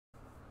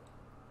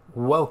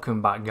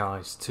Welcome back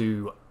guys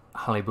to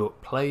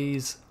Halibut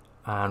Plays,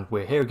 and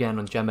we're here again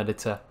on Gem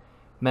Editor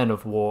Men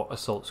of War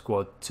Assault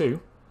Squad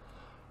 2,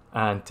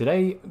 and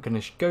today I'm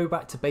going to go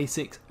back to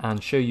basics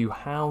and show you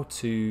how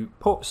to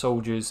put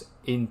soldiers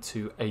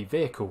into a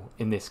vehicle.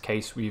 In this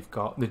case we've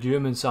got the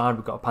German side,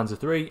 we've got a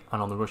Panzer III,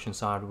 and on the Russian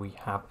side we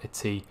have a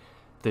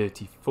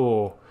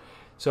T-34.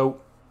 So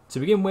to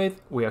begin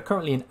with, we are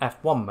currently in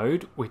F1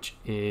 mode, which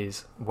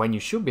is when you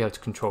should be able to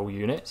control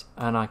units,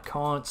 and I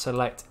can't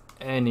select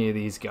any of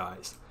these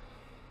guys.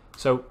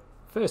 So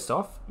first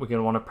off, we're going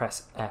to want to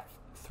press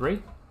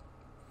F3,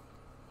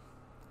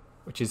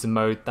 which is the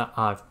mode that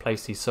I've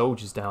placed these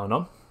soldiers down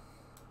on,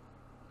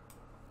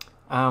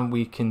 and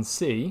we can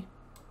see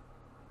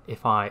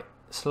if I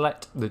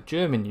select the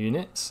German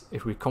units,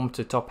 if we come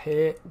to top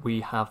here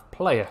we have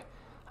player,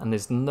 and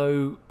there's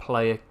no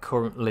player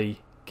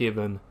currently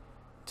given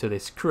to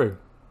this crew.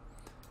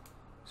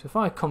 So if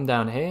I come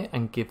down here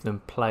and give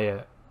them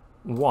player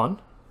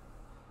 1,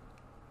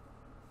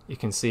 you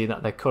can see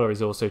that their colour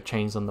is also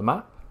changed on the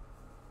map.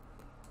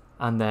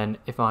 And then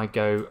if I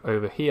go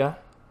over here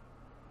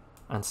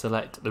and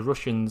select the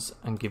Russians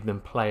and give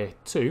them player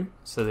 2,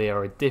 so they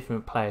are a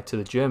different player to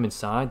the German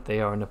side, they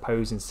are an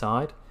opposing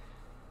side,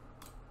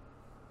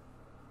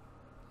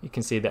 you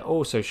can see they're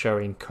also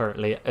showing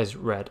currently as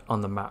red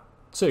on the map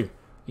too.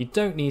 You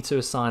don't need to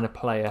assign a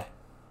player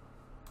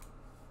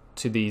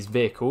to these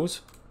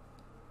vehicles.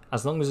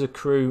 As long as the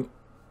crew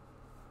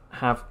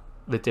have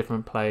the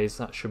different players,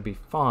 that should be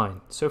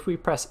fine. So if we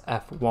press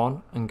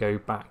F1 and go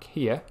back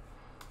here,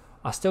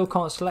 I still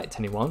can't select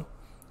anyone,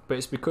 but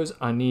it's because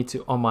I need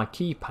to, on my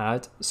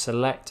keypad,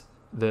 select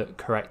the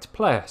correct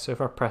player. So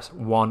if I press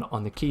 1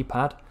 on the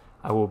keypad,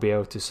 I will be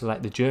able to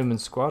select the German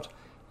squad.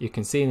 You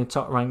can see in the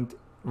top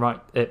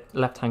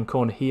left hand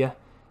corner here,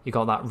 you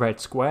got that red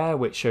square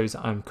which shows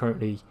that I'm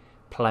currently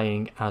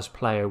playing as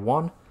player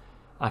 1.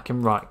 I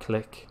can right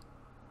click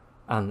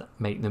and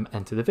make them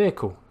enter the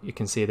vehicle. You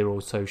can see they're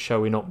also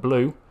showing up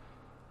blue,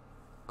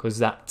 because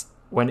that,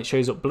 when it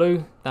shows up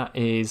blue, that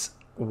is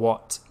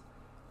what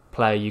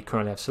player you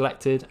currently have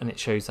selected, and it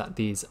shows that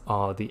these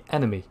are the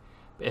enemy.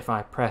 But if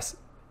I press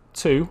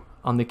 2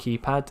 on the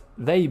keypad,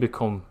 they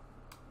become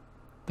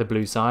the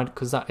blue side,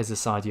 because that is the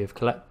side you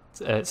have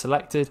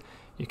selected.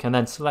 You can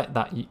then select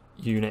that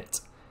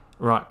unit,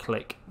 right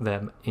click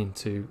them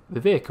into the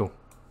vehicle.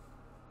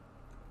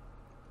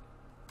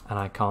 And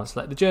I can't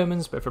select the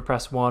Germans, but if I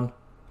press 1,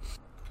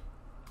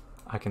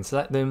 I can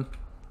select them.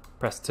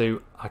 Press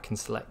 2, I can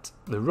select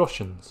the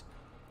Russians.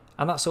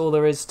 And that's all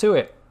there is to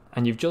it.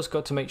 And you've just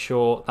got to make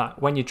sure that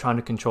when you're trying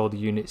to control the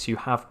units, you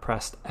have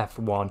pressed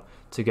F1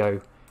 to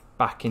go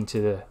back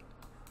into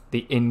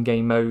the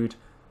in-game mode,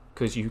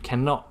 because you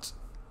cannot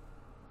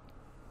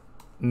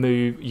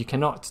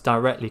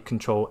directly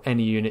control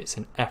any units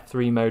in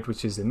F3 mode,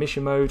 which is the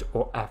mission mode,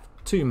 or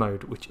F2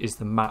 mode, which is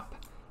the map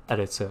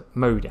editor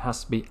mode. It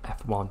has to be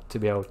F1 to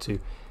be able to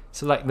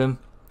select them,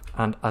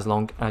 and as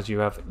long as you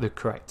have the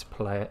correct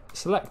player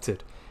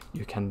selected,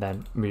 you can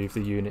then move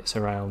the units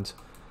around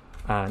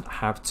and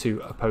have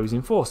 2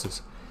 opposing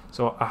forces.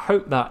 So I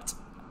hope that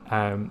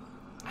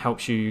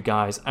helps you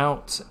guys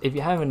out. If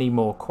you have any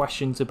more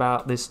questions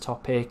about this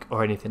topic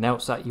or anything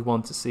else that you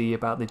want to see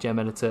about the Gem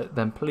Editor,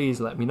 then please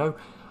let me know.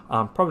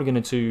 I'm probably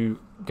going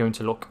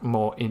to look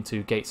more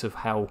into Gates of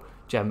Hell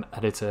Gem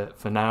Editor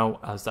for now,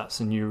 as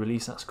that's a new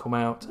release that's come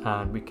out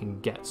and we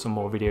can get some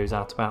more videos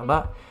out about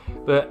that.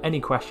 But any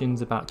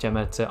questions about Gem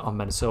Editor on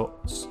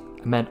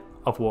Men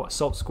of War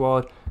Assault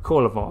Squad,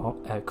 Call of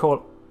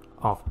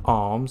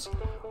Arms,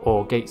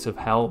 or Gates of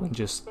Hell, then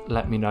just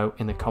let me know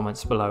in the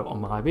comments below on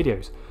my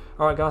videos.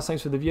 Alright guys,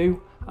 thanks for the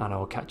view, and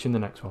I'll catch you in the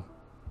next one.